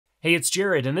Hey, it's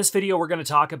Jared. In this video, we're going to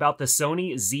talk about the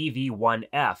Sony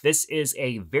ZV-1F. This is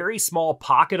a very small,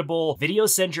 pocketable,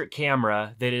 video-centric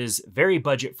camera that is very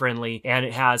budget-friendly, and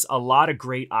it has a lot of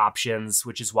great options,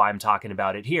 which is why I'm talking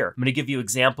about it here. I'm going to give you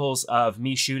examples of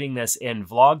me shooting this in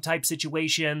vlog-type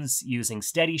situations, using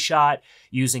steady shot,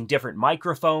 using different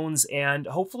microphones, and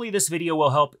hopefully this video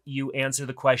will help you answer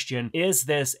the question, is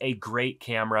this a great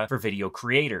camera for video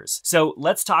creators? So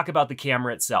let's talk about the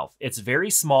camera itself. It's very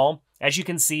small. As you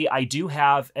can see, I do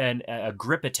have a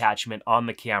grip attachment on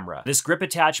the camera. This grip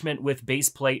attachment with base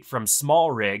plate from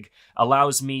SmallRig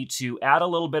allows me to add a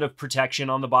little bit of protection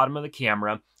on the bottom of the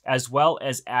camera, as well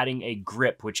as adding a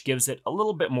grip, which gives it a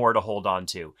little bit more to hold on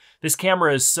to. This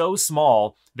camera is so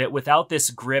small that without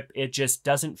this grip, it just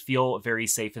doesn't feel very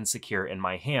safe and secure in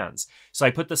my hands. So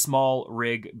I put the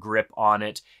SmallRig grip on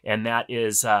it, and that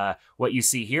is what you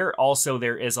see here. Also,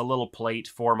 there is a little plate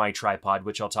for my tripod,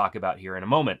 which I'll talk about here in a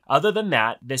moment. Other than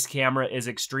that, this camera is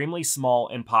extremely small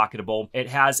and pocketable. It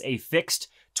has a fixed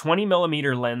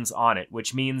 20mm lens on it,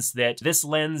 which means that this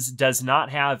lens does not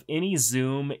have any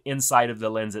zoom inside of the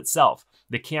lens itself.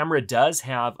 The camera does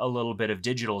have a little bit of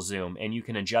digital zoom, and you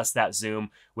can adjust that zoom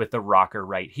with the rocker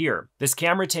right here. This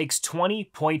camera takes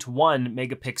 20.1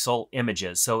 megapixel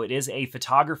images, so it is a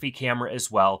photography camera as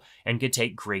well and can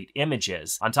take great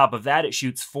images. On top of that, it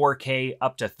shoots 4K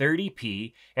up to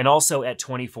 30p and also at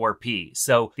 24p.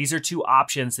 So these are two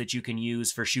options that you can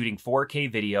use for shooting 4K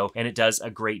video, and it does a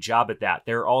great job at that.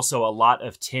 There are also a lot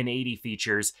of 1080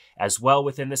 features as well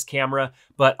within this camera,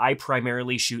 but I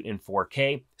primarily shoot in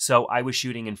 4K, so I was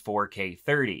shooting in 4K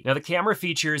 30. Now the camera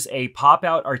features a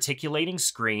pop-out articulating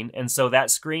screen, and so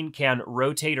that screen can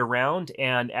rotate around,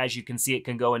 and as you can see, it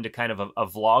can go into kind of a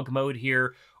vlog mode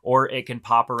here, or it can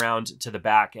pop around to the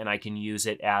back and I can use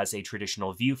it as a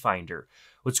traditional viewfinder.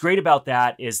 What's great about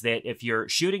that is that if you're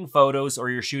shooting photos or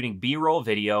you're shooting B-roll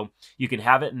video, you can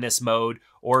have it in this mode,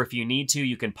 or if you need to,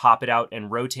 you can pop it out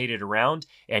and rotate it around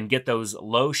and get those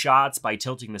low shots by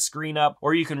tilting the screen up,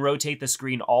 or you can rotate the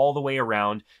screen all the way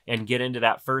around and get into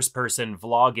that first-person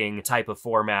vlogging type of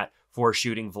format for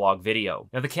shooting vlog video.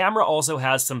 Now the camera also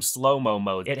has some slow-mo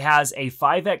mode. It has a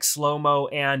 5x slow-mo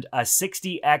and a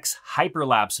 60x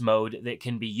hyperlapse mode that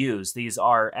can be used. These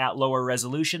are at lower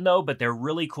resolution though, but they're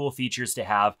really cool features to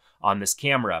have on this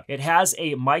camera. It has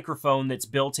a microphone that's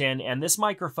built in, and this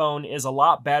microphone is a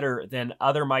lot better than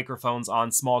other microphones on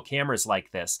small cameras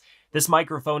like this. This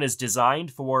microphone is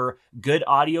designed for good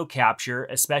audio capture,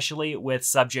 especially with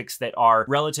subjects that are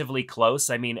relatively close.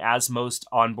 I mean, as most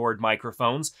onboard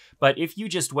microphones. But if you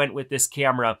just went with this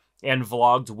camera and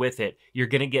vlogged with it, you're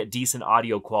gonna get decent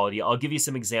audio quality. I'll give you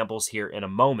some examples here in a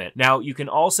moment. Now, you can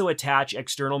also attach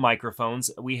external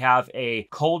microphones. We have a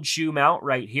cold shoe mount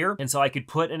right here, and so I could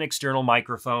put an external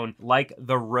microphone like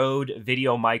the Rode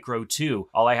Video Micro 2.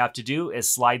 All I have to do is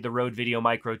slide the Rode Video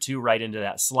Micro 2 right into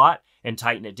that slot and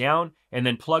tighten it down, and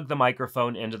then plug the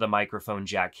microphone into the microphone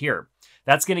jack here.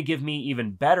 That's going to give me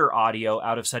even better audio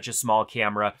out of such a small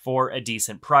camera for a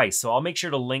decent price. So I'll make sure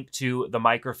to link to the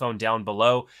microphone down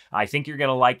below. I think you're going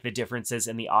to like the differences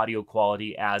in the audio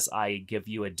quality as I give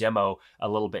you a demo a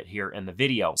little bit here in the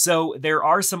video. So there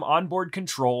are some onboard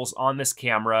controls on this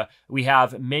camera. We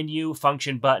have menu,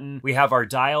 function button, we have our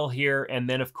dial here, and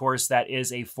then of course that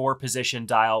is a 4-position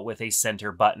dial with a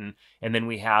center button. And then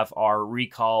we have our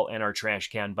recall and our trash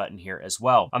can button here as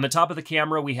well. On the top of the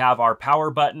camera, we have our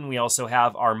power button. We also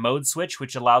have our mode switch,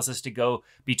 which allows us to go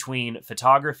between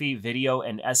photography, video,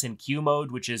 and S&Q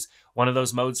mode, which is one of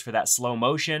those modes for that slow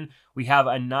motion. We have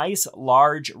a nice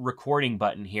large recording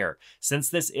button here. Since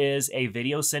this is a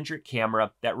video-centric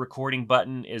camera, that recording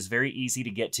button is very easy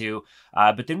to get to.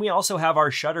 But then we also have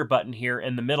our shutter button here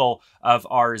in the middle of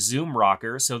our zoom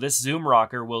rocker. So this zoom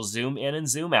rocker will zoom in and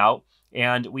zoom out.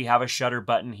 And we have a shutter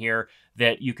button here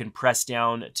that you can press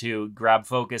down to grab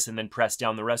focus and then press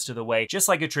down the rest of the way, just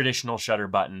like a traditional shutter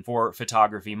button for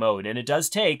photography mode. And it does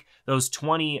take those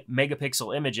 20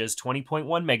 megapixel images, 20.1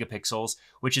 megapixels,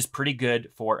 which is pretty good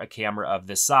for a camera of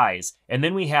this size. And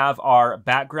then we have our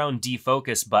background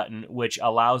defocus button, which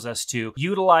allows us to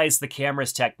utilize the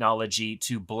camera's technology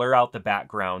to blur out the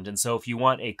background. And so if you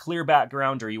want a clear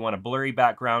background or you want a blurry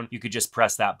background, you could just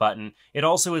press that button. It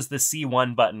also is the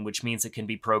C1 button, which means it can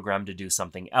be programmed to do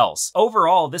something else.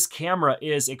 Overall, this camera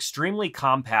is extremely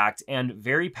compact and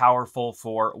very powerful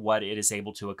for what it is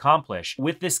able to accomplish.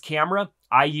 With this camera,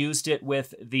 I used it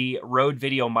with the Rode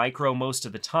Video Micro most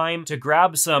of the time to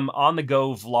grab some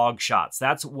on-the-go vlog shots.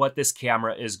 That's what this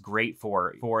camera is great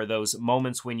for those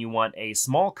moments when you want a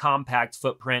small compact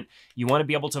footprint, you want to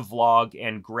be able to vlog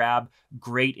and grab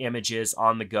great images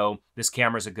on the go. This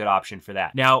camera is a good option for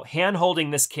that. Now, hand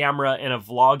holding this camera in a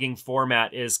vlogging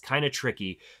format is kind of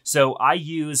tricky. So I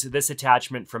use this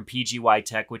attachment from PGY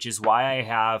Tech, which is why I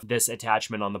have this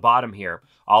attachment on the bottom here.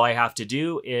 All I have to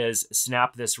do is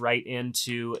snap this right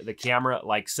into the camera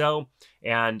like so,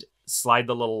 and slide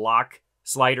the little lock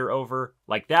slider over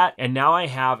like that. And now I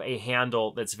have a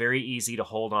handle that's very easy to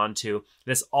hold on to.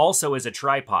 This also is a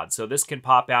tripod, so this can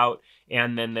pop out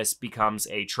and then this becomes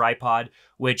a tripod,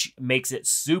 which makes it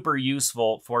super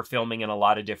useful for filming in a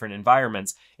lot of different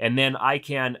environments. And then I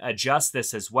can adjust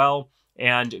this as well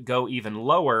and go even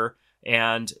lower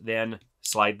and then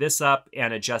slide this up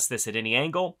and adjust this at any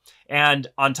angle. And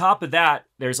on top of that,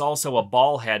 there's also a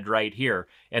ball head right here.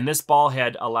 And this ball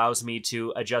head allows me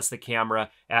to adjust the camera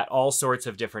at all sorts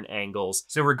of different angles.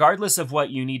 So regardless of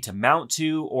what you need to mount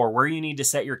to or where you need to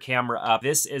set your camera up,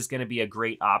 this is going to be a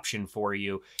great option for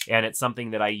you. And it's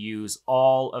something that I use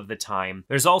all of the time.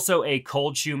 There's also a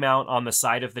cold shoe mount on the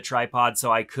side of the tripod,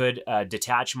 so I could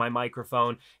detach my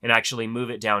microphone and actually move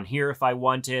it down here if I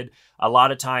wanted. A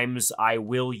lot of times I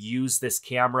will use this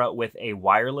camera with a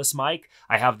wireless mic.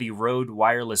 I have the Rode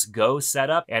Wireless Go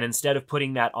set up, and instead of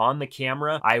putting that on the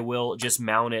camera, I will just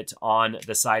mount it on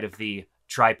the side of the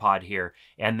tripod here.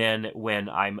 And then when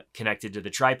I'm connected to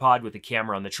the tripod with the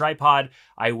camera on the tripod,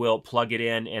 I will plug it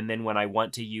in. And then when I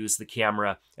want to use the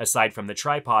camera aside from the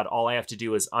tripod, all I have to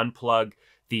do is unplug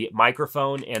the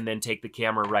microphone and then take the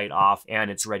camera right off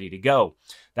and it's ready to go.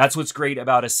 That's what's great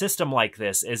about a system like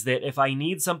this, is that if I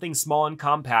need something small and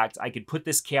compact, I could put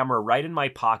this camera right in my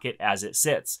pocket as it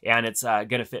sits, and it's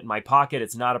gonna fit in my pocket.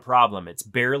 It's not a problem. It's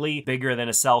barely bigger than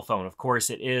a cell phone. Of course,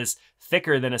 it is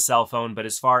thicker than a cell phone, but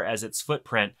as far as its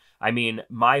footprint, I mean,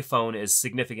 my phone is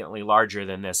significantly larger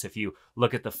than this. If you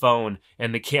look at the phone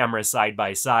and the camera side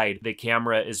by side, the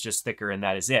camera is just thicker and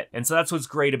that is it. And so that's what's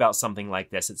great about something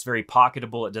like this. It's very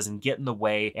pocketable, it doesn't get in the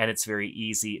way, and it's very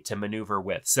easy to maneuver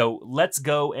with. So let's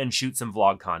go and shoot some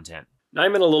vlog content. Now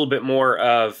I'm in a little bit more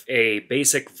of a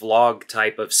basic vlog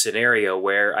type of scenario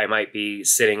where I might be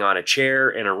sitting on a chair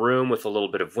in a room with a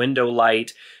little bit of window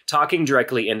light, talking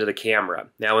directly into the camera.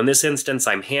 Now in this instance,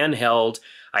 I'm handheld.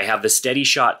 I have the steady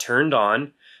shot turned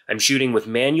on. I'm shooting with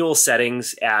manual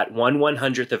settings at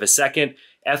 1/100th of a second,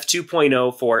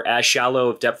 f2.0 for as shallow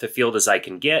of depth of field as I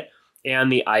can get, and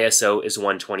the ISO is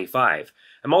 125.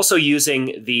 I'm also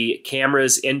using the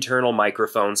camera's internal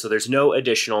microphone, so there's no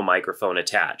additional microphone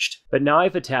attached. But now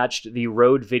I've attached the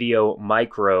Rode Video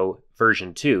Micro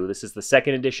version 2. This is the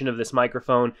second edition of this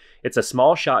microphone. It's a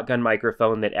small shotgun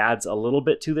microphone that adds a little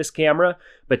bit to this camera,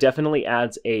 but definitely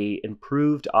adds a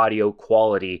improved audio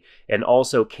quality and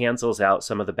also cancels out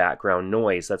some of the background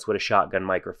noise. That's what a shotgun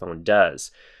microphone does.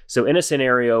 So in a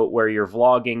scenario where you're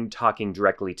vlogging, talking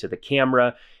directly to the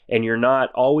camera, and you're not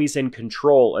always in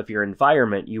control of your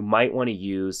environment, you might want to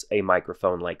use a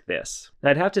microphone like this. Now,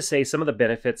 I'd have to say some of the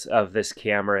benefits of this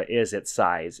camera is its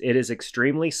size. It is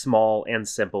extremely small and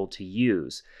simple to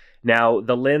use. Now,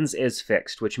 the lens is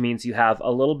fixed, which means you have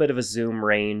a little bit of a zoom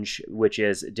range, which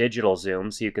is digital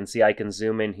zoom. So you can see I can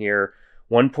zoom in here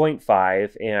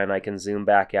 1.5 and I can zoom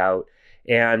back out.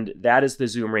 And that is the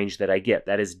zoom range that I get.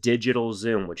 That is digital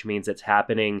zoom, which means it's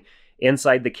happening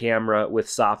inside the camera with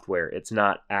software. It's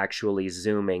not actually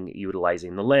zooming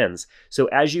utilizing the lens. So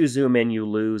as you zoom in, you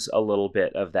lose a little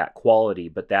bit of that quality,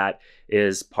 but that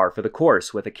is par for the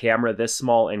course. With a camera this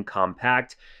small and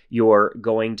compact, you're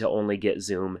going to only get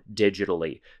zoom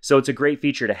digitally. So it's a great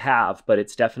feature to have, but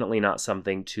it's definitely not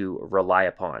something to rely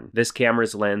upon. This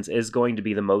camera's lens is going to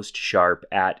be the most sharp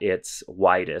at its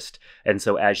widest. And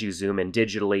so as you zoom in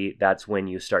digitally, that's when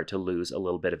you start to lose a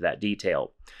little bit of that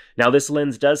detail. Now this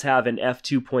lens does have an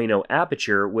f2.0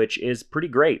 aperture, which is pretty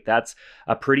great. That's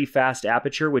a pretty fast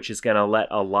aperture, which is going to let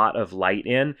a lot of light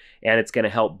in, and it's going to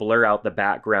help blur out the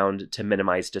background to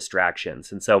minimize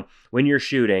distractions. And so when you're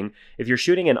shooting, if you're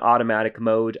shooting in automatic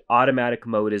mode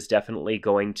is definitely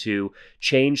going to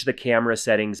change the camera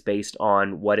settings based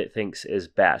on what it thinks is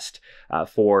best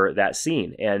for that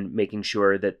scene and making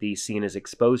sure that the scene is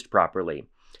exposed properly.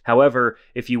 However,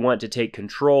 if you want to take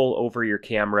control over your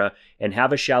camera and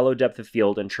have a shallow depth of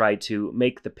field and try to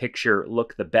make the picture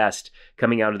look the best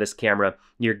coming out of this camera,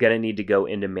 you're going to need to go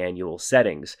into manual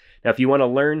settings. Now, if you want to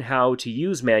learn how to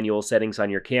use manual settings on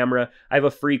your camera, I have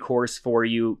a free course for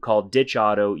you called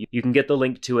BHPhoto. You can get the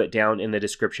link to it down in the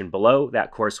description below. That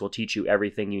course will teach you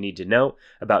everything you need to know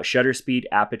about shutter speed,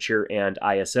 aperture, and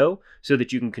ISO so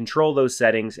that you can control those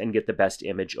settings and get the best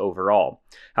image overall.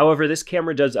 However, this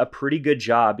camera does a pretty good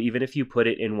job even if you put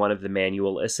it in one of the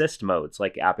manual assist modes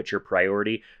like aperture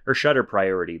priority or shutter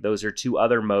priority. Those are two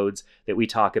other modes that we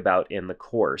talk about in the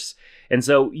course. And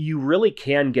so you really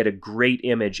can get a great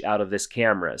image out of this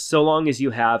camera so long as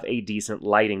you have a decent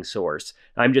lighting source.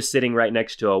 I'm just sitting right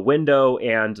next to a window,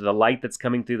 and the light that's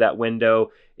coming through that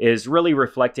window is really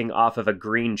reflecting off of a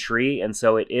green tree, and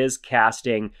so it is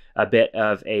casting a bit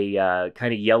of a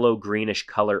kind of yellow greenish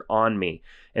color on me.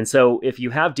 And so if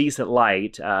you have decent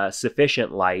light,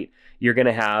 sufficient light, you're going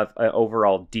to have an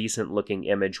overall decent looking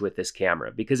image with this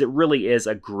camera because it really is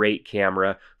a great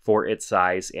camera for its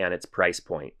size and its price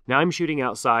point. Now I'm shooting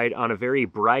outside on a very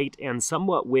bright and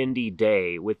somewhat windy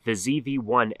day with the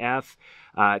ZV-1F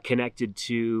connected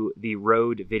to the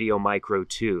Rode Video Micro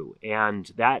 2,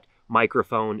 and that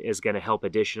microphone is going to help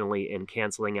additionally in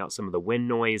canceling out some of the wind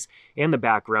noise and the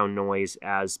background noise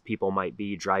as people might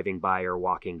be driving by or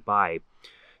walking by.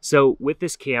 So with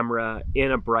this camera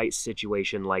in a bright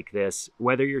situation like this,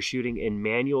 whether you're shooting in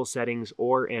manual settings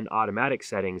or in automatic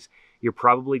settings, you're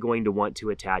probably going to want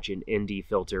to attach an ND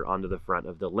filter onto the front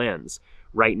of the lens.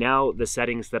 Right now, the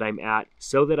settings that I'm at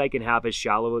so that I can have as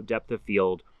shallow a depth of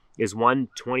field is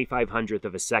 1/2500th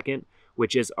of a second,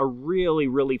 which is a really,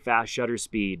 really fast shutter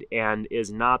speed and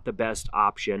is not the best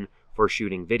option for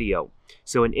shooting video.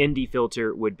 So an ND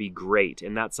filter would be great,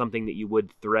 and that's something that you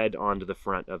would thread onto the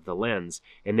front of the lens.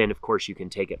 And then of course you can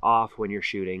take it off when you're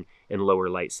shooting in lower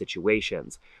light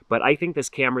situations. But I think this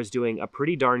camera is doing a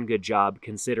pretty darn good job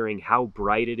considering how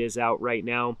bright it is out right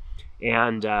now,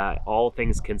 and all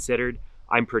things considered,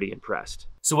 I'm pretty impressed.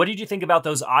 So what did you think about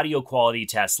those audio quality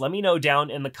tests? Let me know down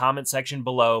in the comment section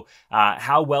below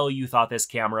how well you thought this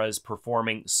camera is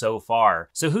performing so far.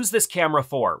 So who's this camera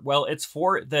for? Well, it's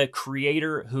for the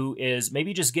creator who is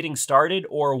maybe just getting started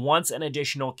or wants an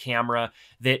additional camera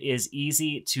that is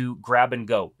easy to grab and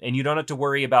go. And you don't have to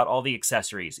worry about all the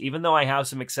accessories. Even though I have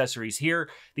some accessories here,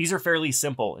 these are fairly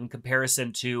simple in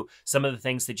comparison to some of the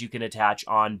things that you can attach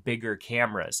on bigger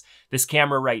cameras. This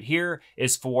camera right here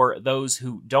is for those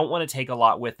who don't want to take a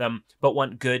lot with them, but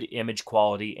want good image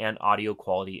quality and audio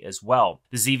quality as well.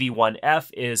 The ZV-1F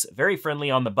is very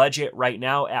friendly on the budget right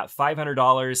now at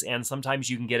 $500, and sometimes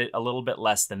you can get it a little bit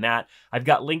less than that. I've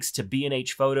got links to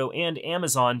BHPhoto and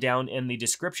Amazon down in the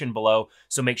description below,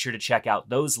 so make sure to check out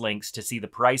those links to see the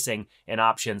pricing and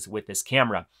options with this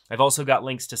camera. I've also got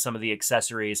links to some of the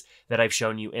accessories that I've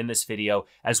shown you in this video,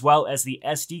 as well as the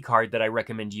SD card that I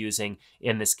recommend using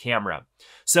in this camera.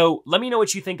 So let me know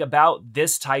what you think about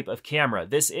this type of camera.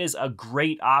 This is a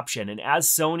great option, and as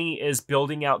Sony is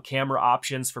building out camera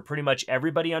options for pretty much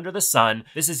everybody under the sun,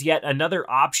 this is yet another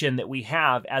option that we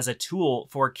have as a tool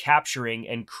for capturing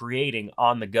and creating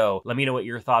on the go. Let me know what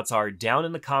your thoughts are down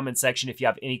in the comment section. If you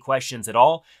have any questions at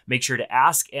all, make sure to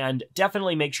ask, and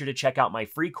definitely make sure to check out my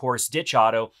free course,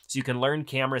 BHPhoto, so you can learn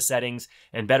camera settings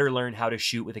and better learn how to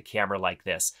shoot with a camera like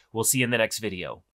this. We'll see you in the next video.